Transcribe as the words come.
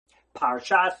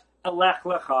Parshas Elech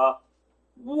Lecha,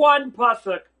 one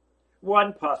pasuk,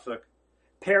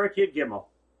 Perek Yud Gimel,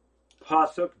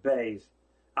 pasuk Beis,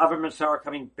 Avram and Sarah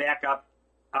coming back up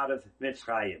out of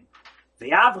Mitzrayim.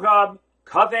 The Avram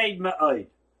kaved me'od.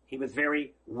 He was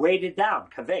very weighted down,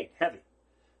 kaved, heavy.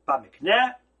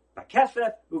 B'mikneh,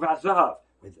 b'kesef, u'v'hazahav,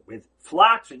 with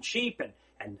flocks and sheep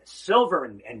and silver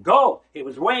and gold. It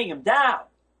was weighing him down.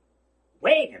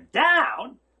 Weighing him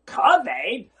down?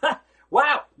 Kaved?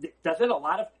 Wow. Doesn't a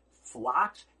lot of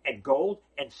flocks and gold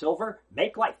and silver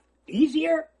make life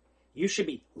easier? You should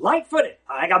be light-footed.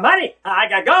 I got money. I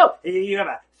got gold. You have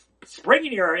a spring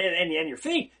in your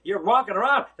feet. You're walking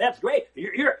around. That's great.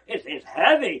 It's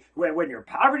heavy when you're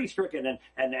poverty-stricken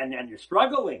and you're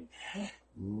struggling.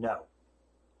 No.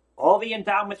 All the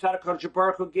endowments that HaKadosh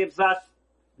Baruch Hu gives us,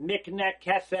 mikneh,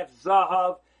 kesef,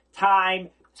 zahav, time,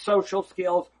 social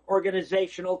skills,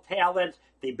 organizational talents,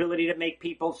 the ability to make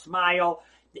people smile,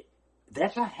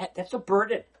 that's a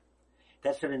burden.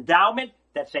 That's an endowment.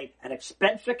 That's an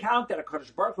expense account that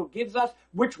HaKadosh Baruch Hu gives us,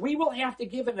 which we will have to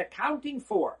give an accounting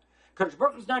for. HaKadosh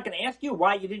Baruch Hu is not going to ask you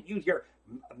why you didn't use your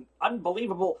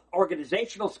unbelievable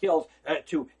organizational skills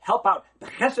to help out the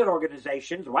chesed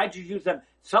organizations. Why did you use them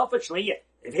selfishly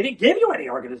if he didn't give you any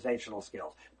organizational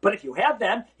skills? But if you have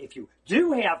them, if you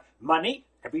do have money,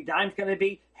 every dime's going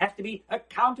to have to be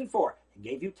accounted for. He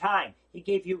gave you time. He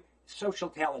gave you social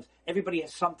talents. Everybody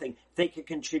has something they can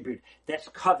contribute. That's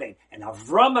kaved. And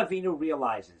Avram Avinu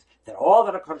realizes that all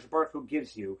that HaKadosh Baruch Hu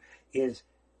gives you is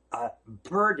a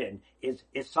burden, is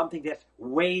something that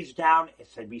weighs down.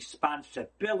 It's a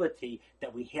responsibility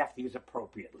that we have to use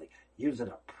appropriately. Use it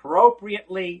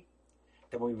appropriately,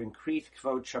 then we've increased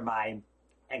Kvod Shamayim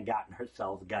and gotten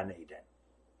ourselves Gan Eden.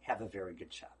 Have a very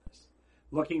good Shabbos.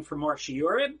 Looking for more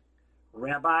shiurim?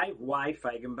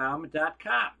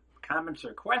 RabbiYFeigenbaum.com. Comments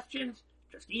or questions?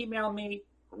 Just email me,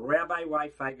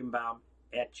 RabbiYFeigenbaum@gmail.com.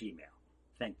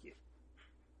 Thank you.